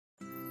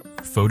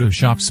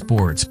Photoshop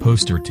Sports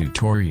Poster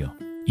Tutorial,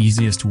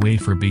 easiest way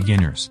for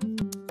beginners.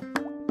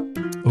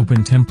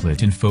 Open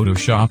template in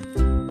Photoshop.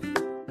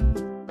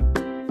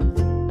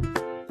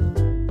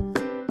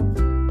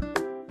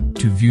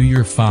 To view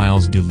your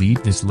files,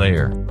 delete this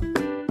layer.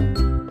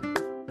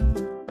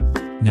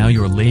 Now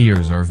your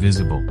layers are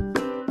visible.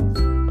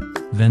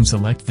 Then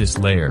select this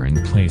layer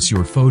and place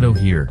your photo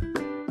here.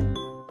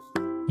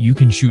 You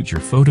can shoot your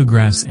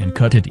photographs and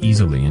cut it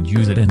easily and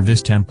use it in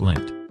this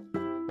template.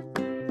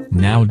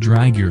 Now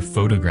drag your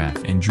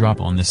photograph and drop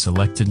on the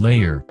selected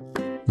layer.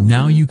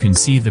 Now you can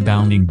see the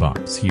bounding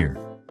box here.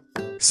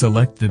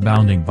 Select the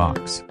bounding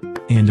box,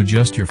 and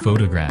adjust your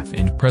photograph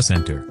and press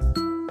enter.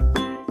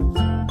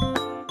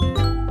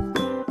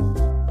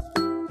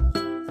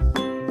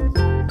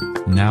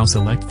 Now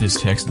select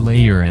this text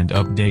layer and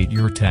update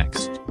your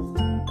text.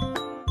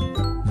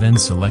 Then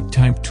select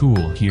Type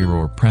tool here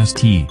or press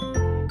T.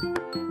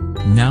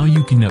 Now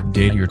you can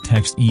update your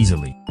text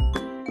easily.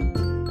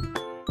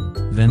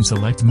 Then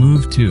select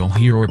Move tool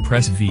here or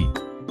press V.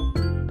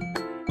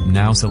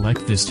 Now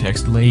select this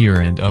text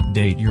layer and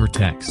update your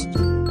text.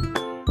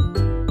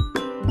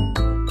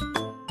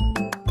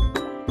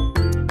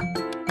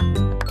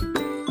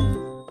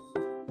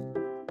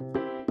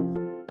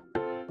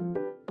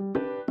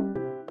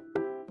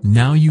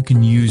 Now you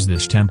can use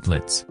these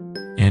templates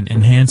and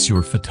enhance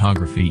your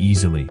photography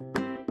easily.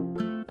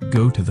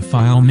 Go to the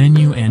File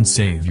menu and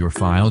save your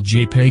file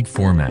JPEG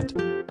format.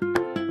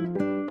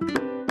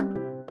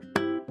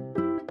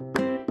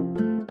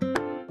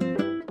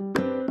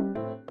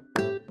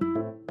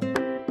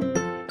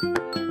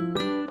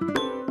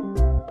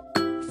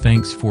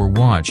 Thanks for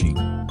watching.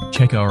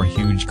 Check our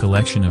huge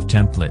collection of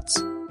templates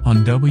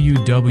on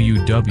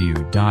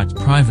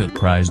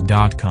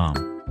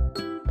www.privateprize.com.